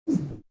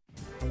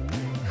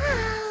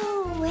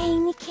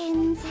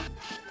friends.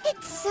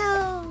 It's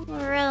so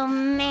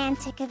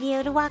romantic of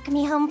you to walk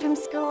me home from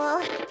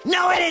school.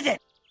 No, it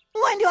isn't!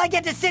 When do I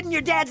get to sit in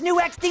your dad's new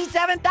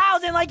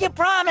XT7000 like you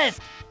promised?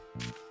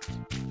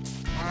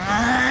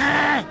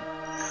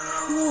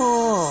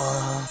 Cool.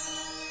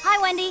 Hi,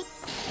 Wendy.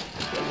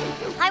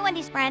 Hi,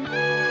 Wendy's friend.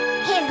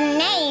 His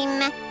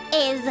name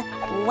is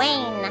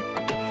Wayne.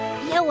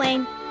 Yeah,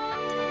 Wayne.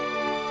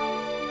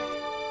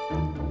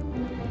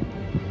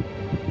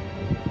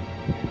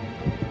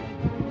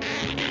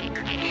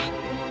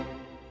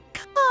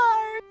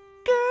 Car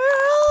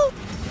girl.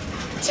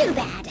 Too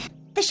bad.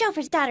 The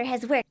chauffeur's daughter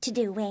has work to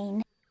do,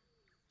 Wayne.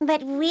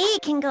 But we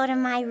can go to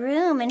my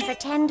room and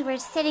pretend we're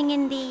sitting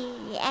in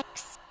the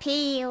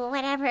XP or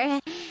whatever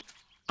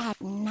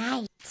at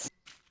night.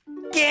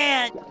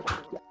 Can't.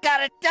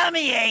 Got a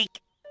tummy ache.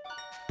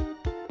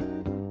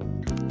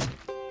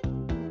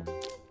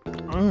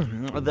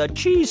 The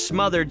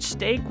cheese-smothered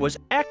steak was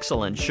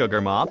excellent,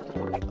 Sugar Mop.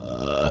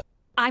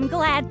 I'm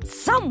glad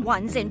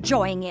someone's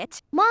enjoying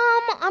it.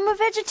 Mom, I'm a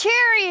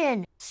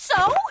vegetarian.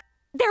 So?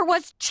 There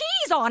was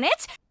cheese on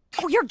it?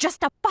 Oh, you're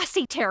just a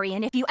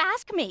fussy-tarian if you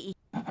ask me.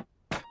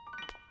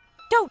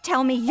 Don't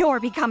tell me you're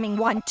becoming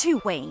one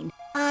too, Wayne.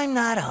 I'm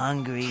not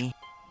hungry.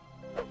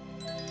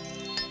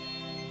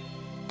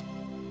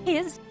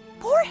 His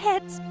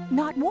forehead's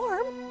not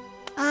warm.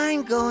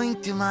 I'm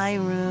going to my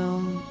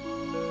room.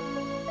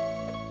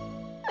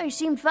 He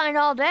seemed fine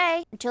all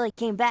day until he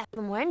came back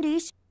from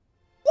Wendy's.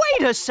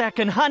 Wait a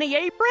second, Honey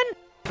Apron.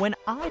 When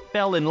I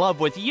fell in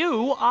love with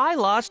you, I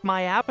lost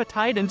my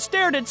appetite and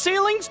stared at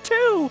ceilings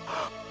too.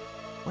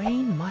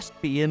 Wayne must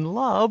be in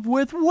love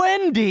with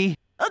Wendy.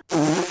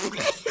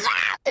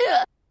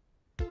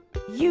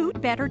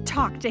 You'd better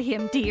talk to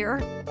him,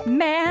 dear.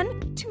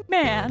 Man to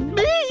man.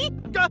 Me?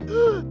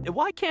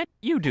 Why can't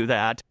you do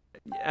that?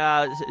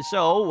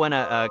 So, when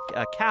a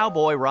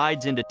cowboy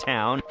rides into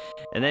town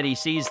and then he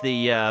sees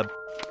the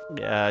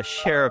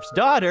sheriff's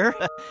daughter,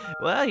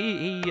 well,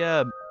 he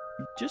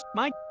just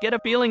might get a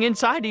feeling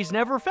inside he's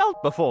never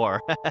felt before.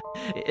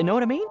 You know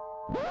what I mean?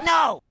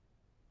 No!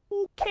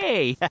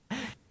 Okay.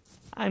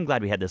 I'm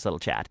glad we had this little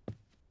chat.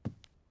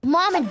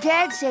 Mom and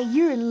Dad say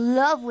you're in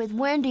love with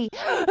Wendy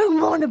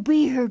and want to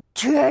be her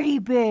teddy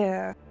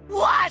bear.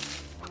 What?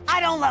 I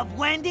don't love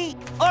Wendy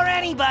or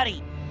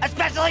anybody,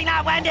 especially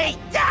not Wendy.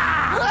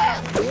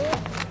 Ah!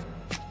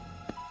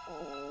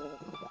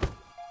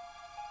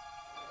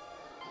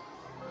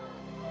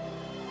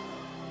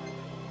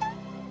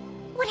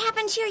 What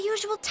happened to your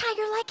usual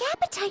tiger-like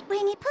appetite,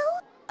 Wayne Pooh?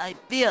 I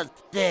feel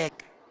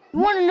sick. You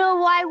want to know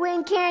why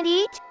Wayne can't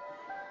eat?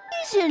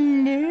 He's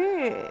in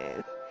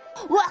love.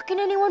 Walking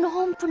anyone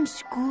home from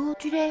school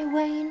today,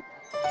 Wayne?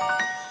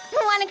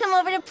 Want to come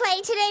over to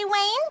play today,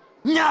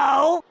 Wayne?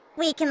 No!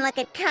 We can look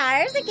at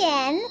cars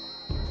again.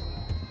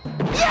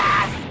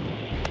 Yes!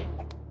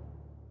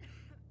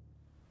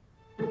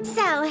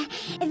 So,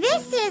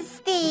 this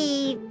is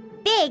the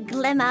big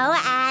limo,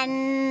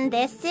 and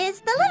this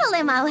is the little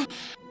limo.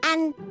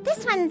 And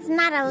this one's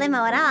not a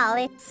limo at all,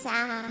 it's,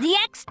 The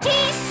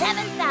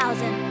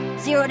XT7000.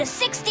 0 to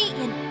 60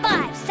 in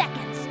 5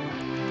 seconds.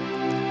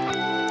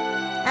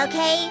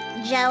 Okay,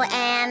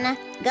 Joanne,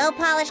 go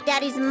polish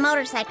Daddy's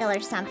motorcycle or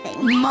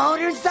something.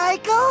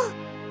 Motorcycle?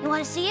 You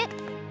want to see it?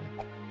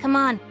 Come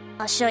on,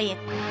 I'll show you.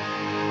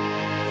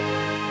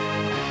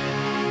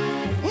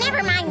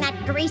 Never mind that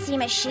greasy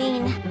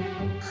machine.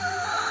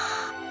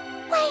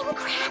 Wayne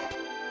Cramp,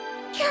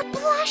 you're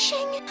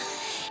blushing.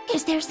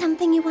 Is there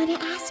something you want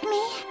to ask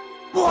me?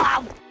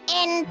 Wow!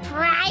 In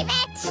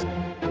private?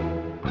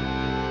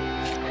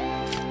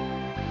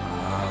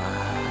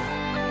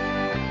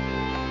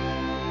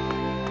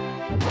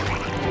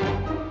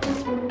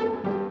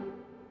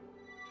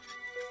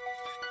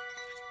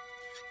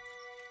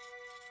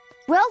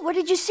 Well, what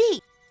did you see?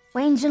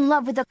 Wayne's in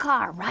love with a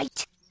car,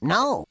 right?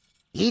 No,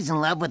 he's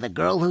in love with a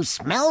girl who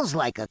smells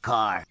like a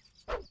car.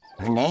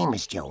 Her name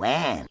is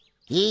Joanne.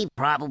 He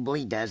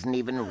probably doesn't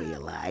even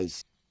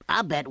realize.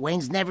 I bet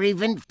Wayne's never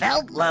even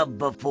felt love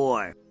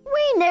before.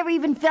 Wayne never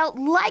even felt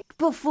like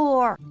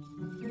before.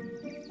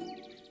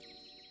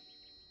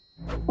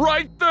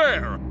 Right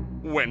there!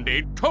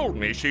 Wendy told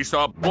me she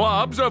saw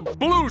blobs of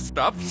blue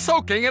stuff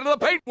soaking into the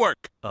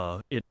paintwork.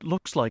 It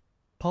looks like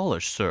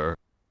polish, sir.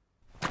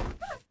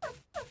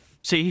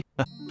 See?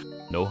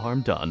 No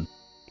harm done.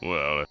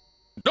 Well,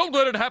 don't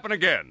let it happen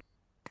again.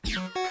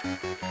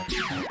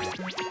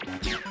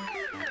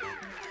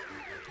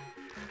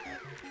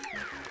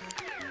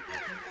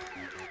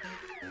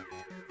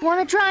 Want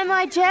to try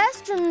my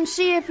test and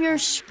see if you're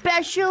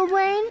special,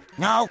 Wayne?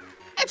 No.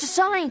 It's a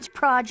science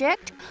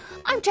project.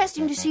 I'm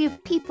testing to see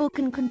if people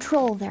can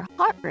control their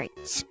heart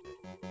rates.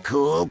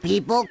 Cool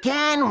people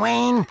can,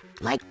 Wayne.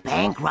 Like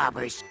bank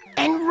robbers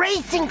and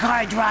racing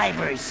car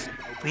drivers.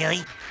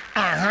 Really?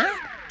 Uh-huh.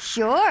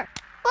 Sure,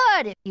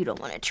 but if you don't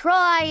want to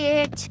try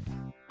it...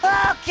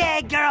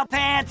 Okay, girl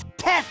pants,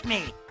 test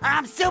me.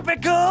 I'm super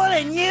cool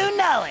and you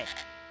know it.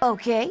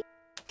 Okay,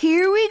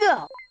 here we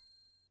go.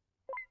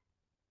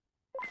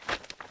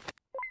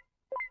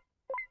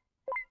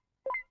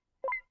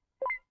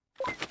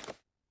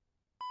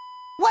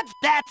 What's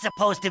that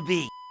supposed to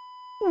be?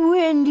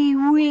 Wendy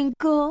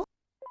Winkle.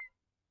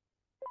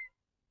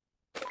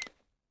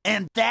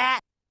 And that?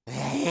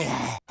 Joanne!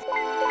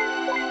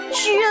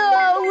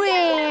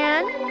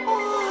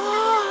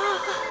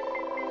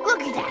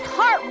 Look at that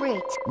heart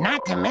rate.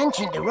 Not to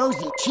mention the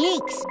rosy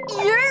cheeks.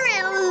 You're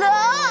in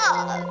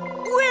love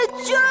with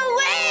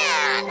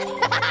Joanne!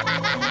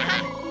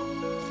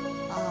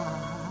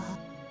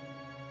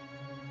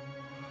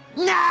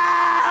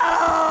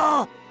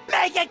 No!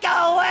 Make it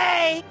go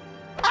away!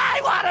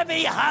 I want to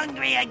be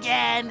hungry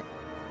again!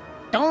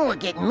 Don't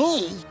look at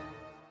me.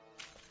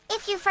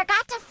 If you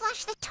forgot to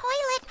flush the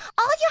toilet,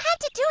 all you had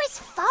to do is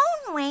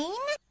phone,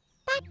 Wayne.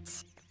 But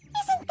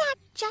isn't that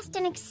just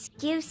an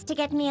excuse to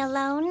get me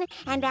alone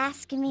and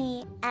ask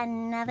me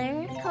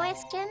another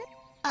question?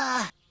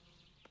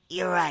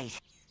 You're right.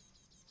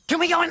 Can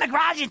we go in the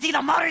garage and see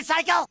the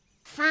motorcycle?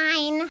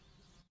 Fine.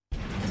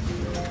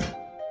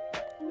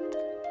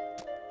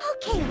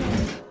 Okay,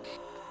 Wayne.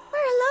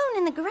 We're alone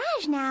in the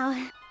garage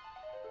now.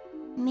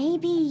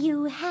 Maybe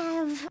you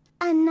have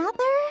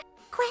another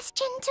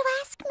question to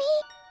ask me?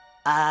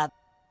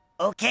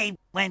 Okay,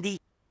 Wendy.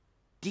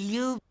 Do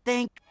you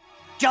think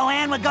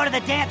Joanne would go to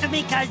the dance with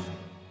me? 'Cause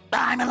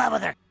I'm in love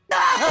with her.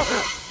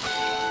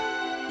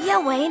 Yeah,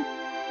 Wayne.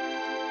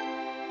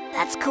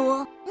 That's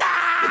cool.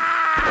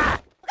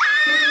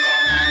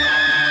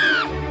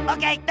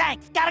 Okay,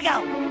 thanks. Gotta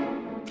go.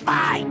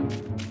 Bye.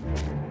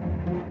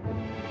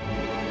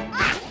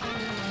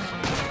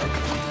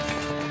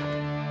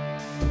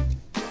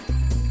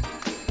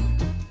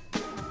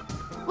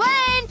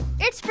 Wayne,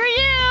 it's for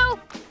you.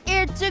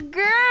 It's a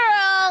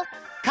girl.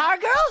 Car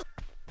girl?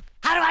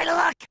 How do I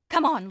look?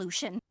 Come on,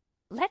 Lucian.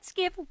 Let's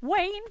give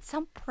Wayne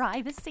some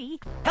privacy.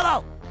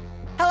 Hello.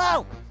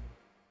 Hello.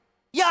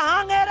 You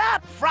hung it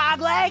up, frog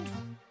legs.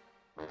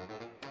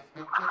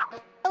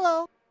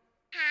 Hello.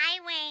 Hi,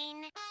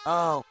 Wayne.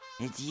 Oh,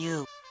 it's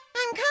you.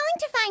 I'm calling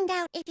to find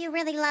out if you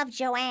really love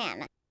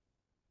Joanne.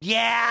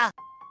 Yeah?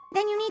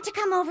 Then you need to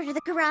come over to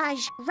the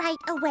garage right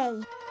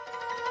away.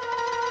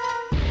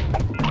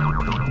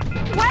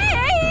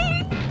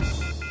 Wayne!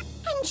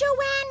 And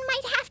Joanne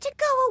might have to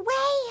go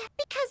away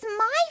because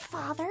my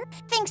father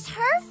thinks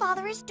her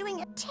father is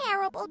doing a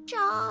terrible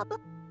job.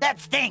 That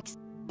stinks.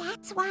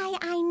 That's why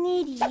I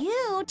need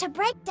you to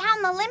break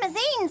down the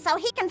limousine so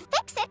he can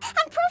fix it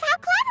and prove how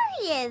clever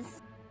he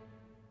is.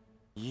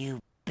 You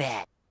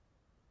bet.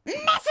 Mess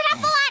it up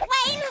a lot,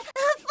 Wayne!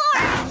 For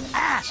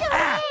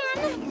Joanne!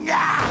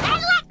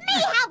 And let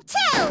me help,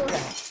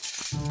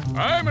 too!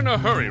 I'm in a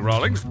hurry,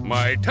 Rawlings.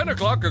 My 10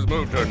 o'clock is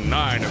moved to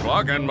 9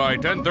 o'clock, and my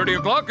 10:30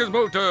 o'clock is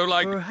moved to,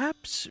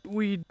 Perhaps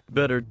we'd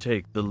better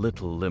take the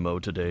little limo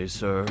today,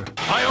 sir.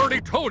 I already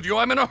told you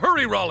I'm in a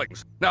hurry,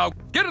 Rawlings. Now,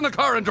 get in the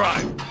car and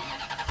drive.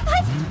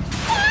 But,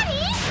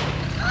 Daddy!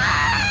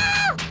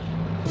 Ah!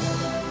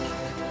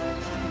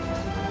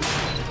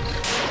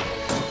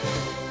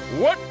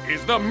 What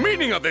is the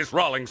meaning of this,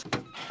 Rawlings?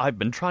 I've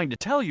been trying to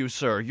tell you,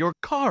 sir. Your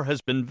car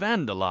has been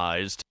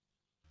vandalized.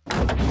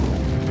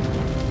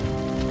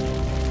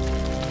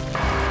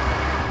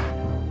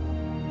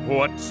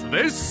 What's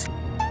this?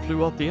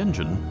 Blew out the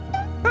engine.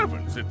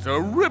 Heavens, it's a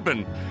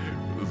ribbon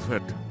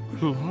that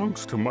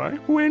belongs to my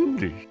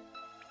Wendy.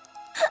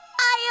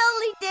 I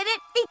only did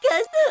it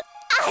because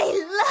I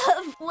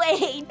love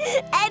Wayne,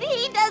 and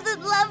he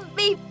doesn't love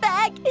me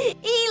back.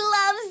 He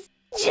loves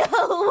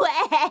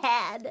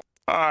Joanne.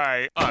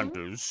 I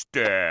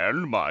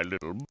understand, my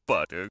little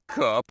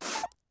buttercup.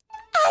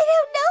 I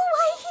don't know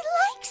why he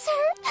likes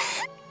her.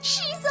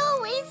 She's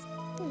always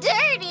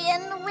dirty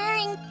and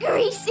wearing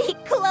greasy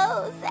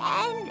clothes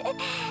and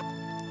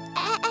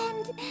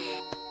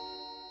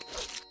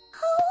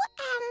Who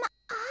am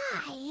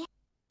I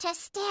to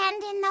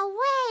stand in the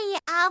way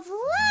of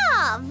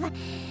love?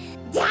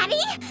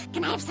 Daddy,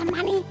 can I have some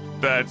money?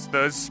 That's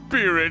the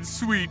spirit,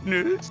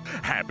 sweetness.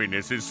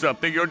 Happiness is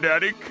something your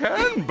daddy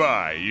can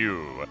buy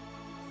you.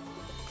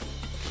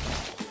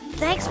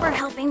 Thanks for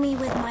helping me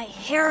with my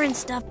hair and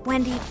stuff,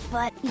 Wendy,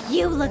 but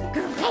You look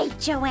great,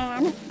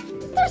 Joanne.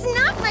 There's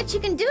not much you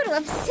can do to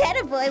upset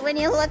a boy when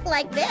you look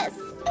like this.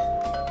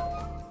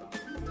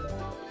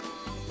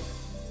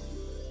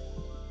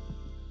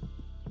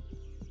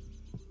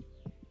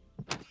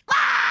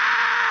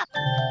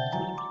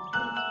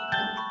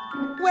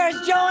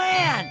 Where's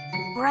Joanne?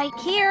 right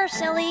here,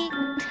 silly.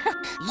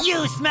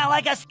 You smell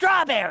like a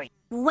strawberry.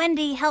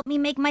 Wendy helped me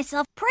make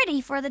myself pretty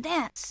for the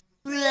dance.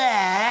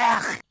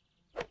 Blech.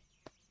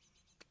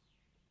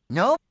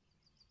 Nope.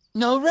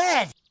 No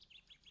red.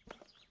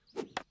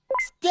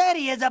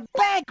 Steady as a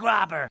bank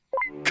robber.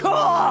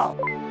 Cool.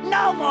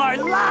 No more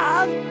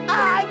love.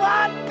 I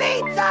want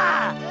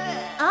pizza.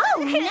 Oh,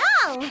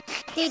 no!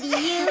 Did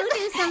you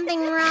do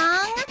something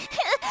wrong?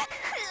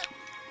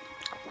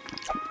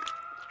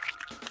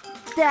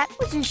 That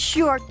was a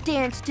short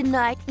dance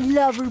tonight,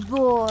 lover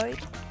boy.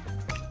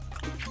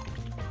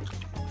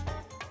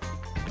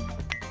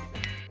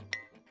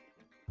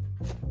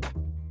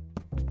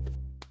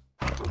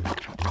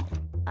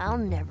 I'll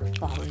never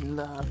fall in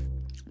love.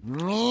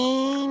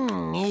 Me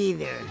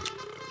neither.